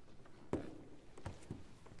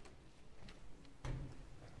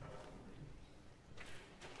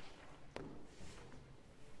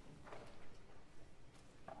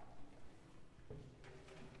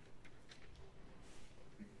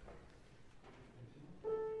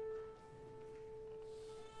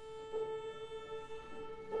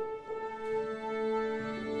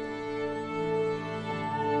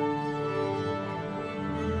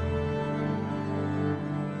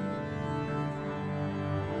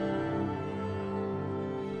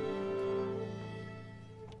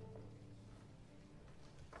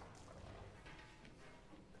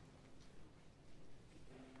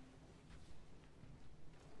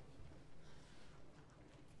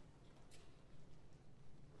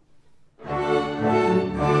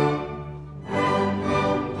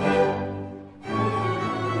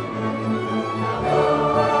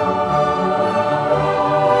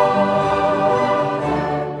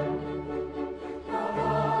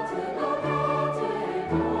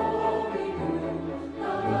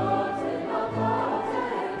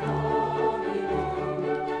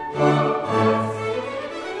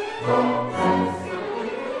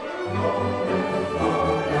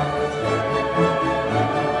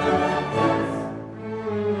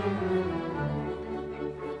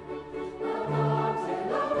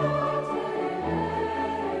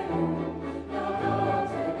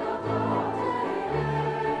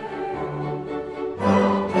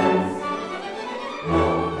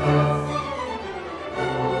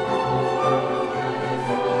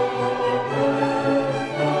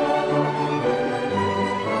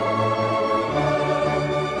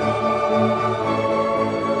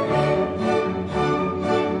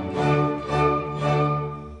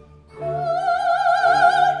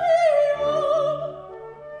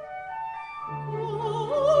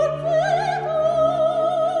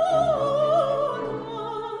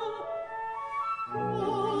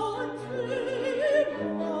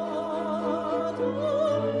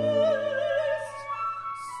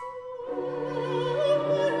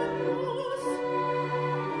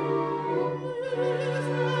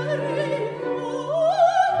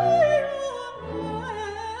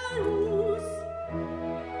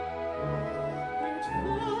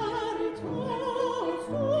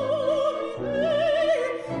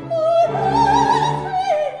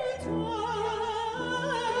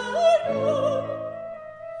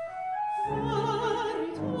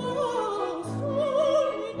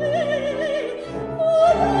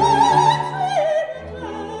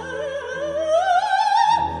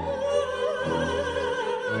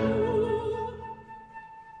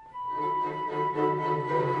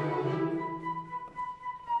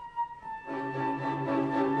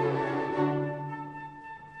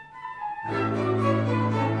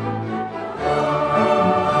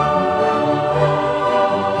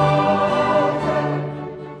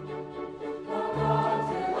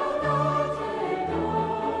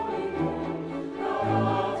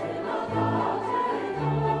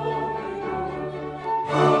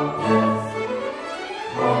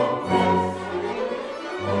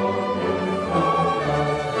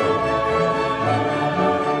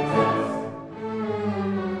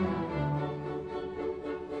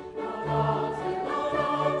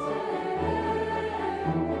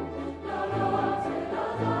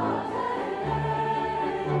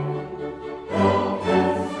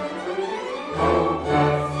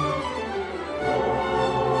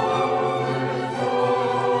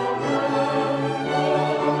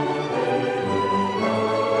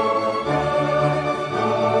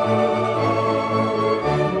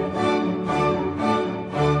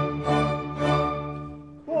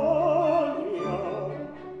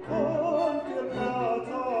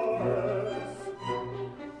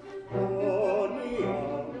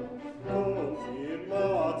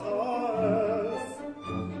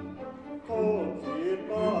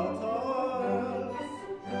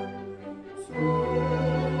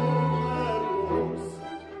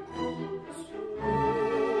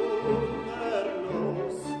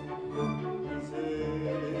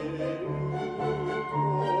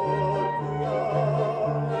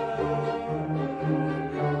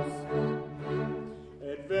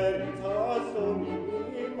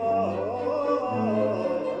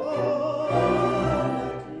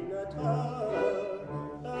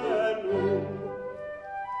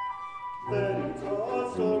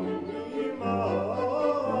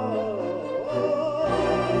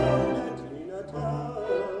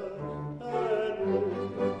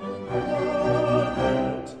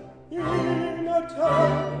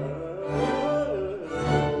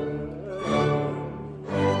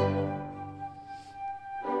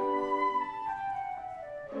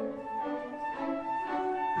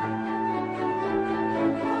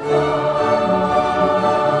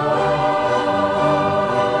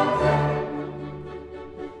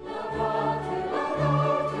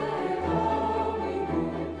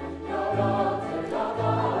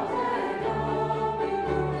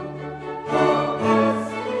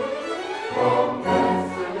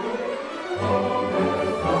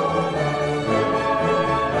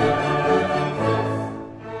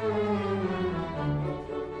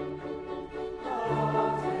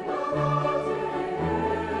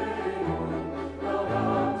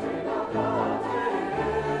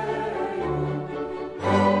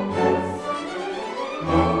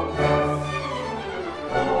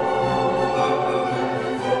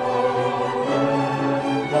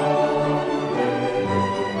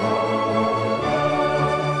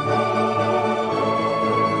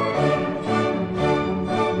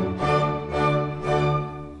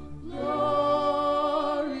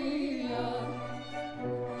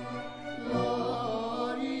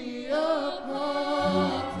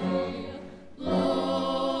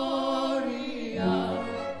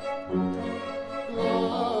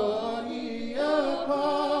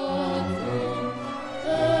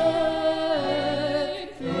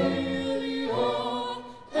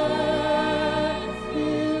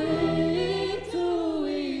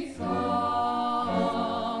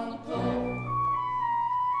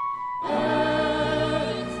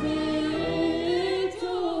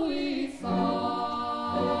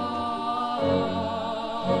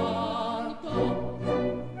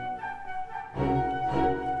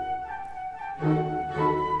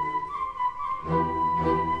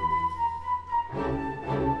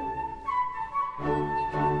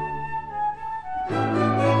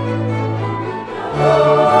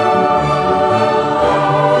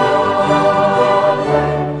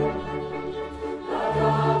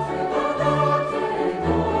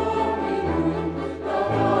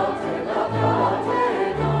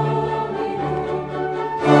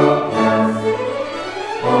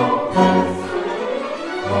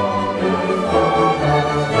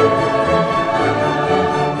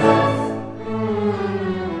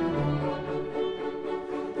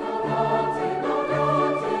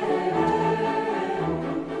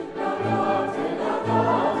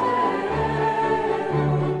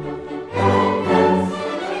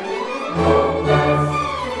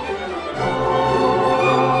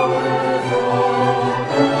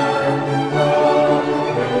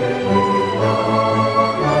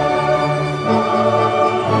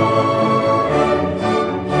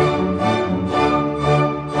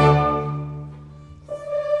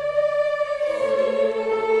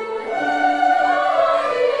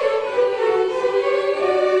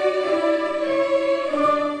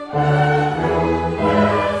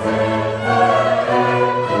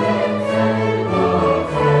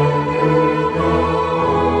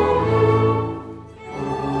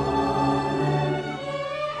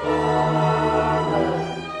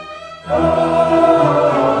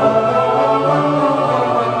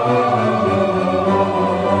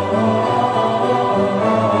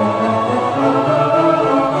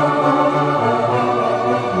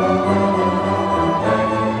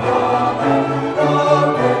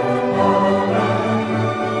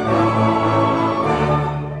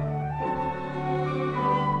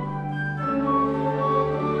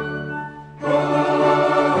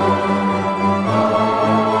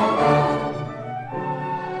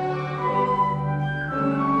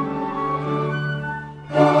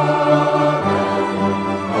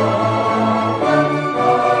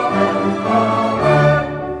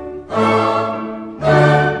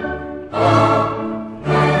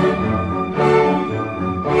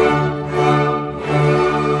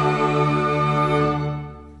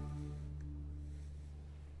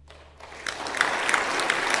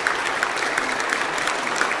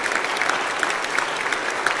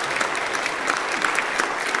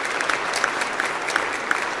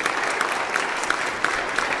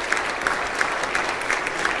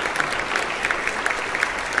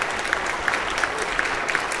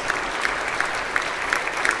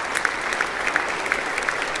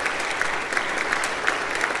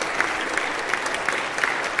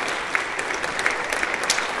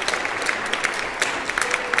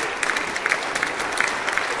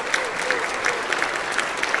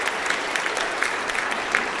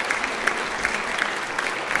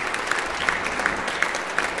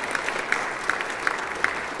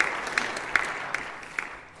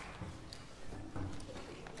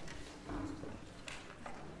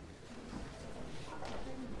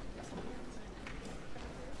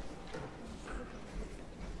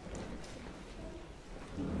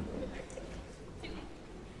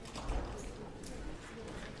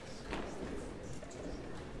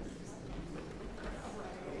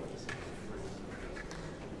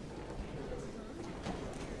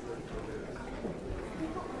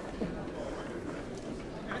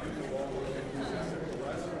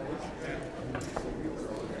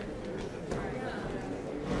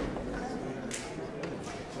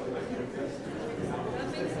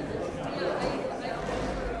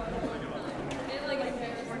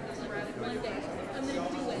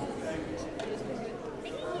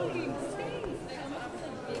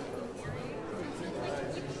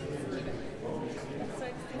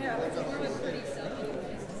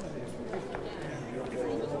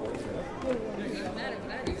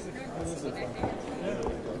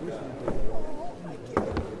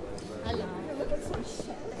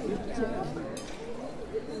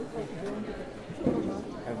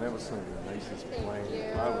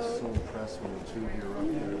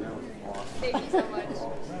 Thank you so much.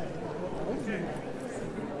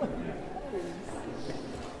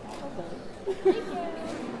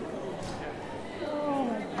 Oh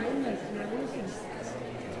my goodness,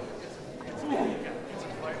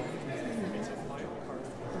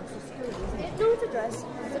 No, it's a dress.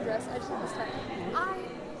 It's a dress. I just have this tie. I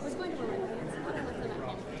was going to wear my pants, but I left them at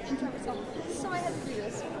home. And Travis told me, so I had to do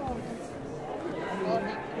this. Oh,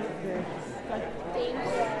 thank you.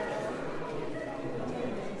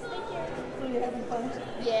 So you're having fun?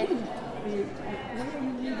 Yeah. What are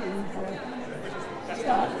you leaving for?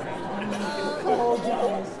 Stop. Oh,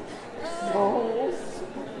 Jones. Oh.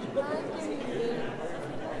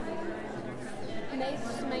 May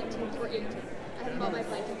 19th or 18th. I haven't bought my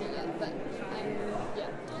flight ticket yet, but yeah.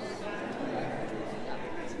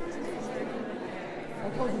 I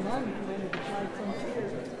told you Mom you wanted to fly from here.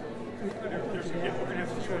 Yeah, we're going to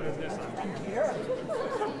have to show this on. Here.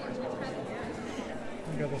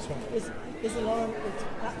 You got this one. It's a long, it's,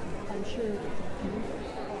 I'm sure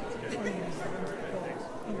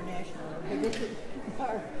international, but this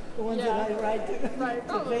are the ones that I ride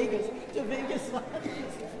to Vegas.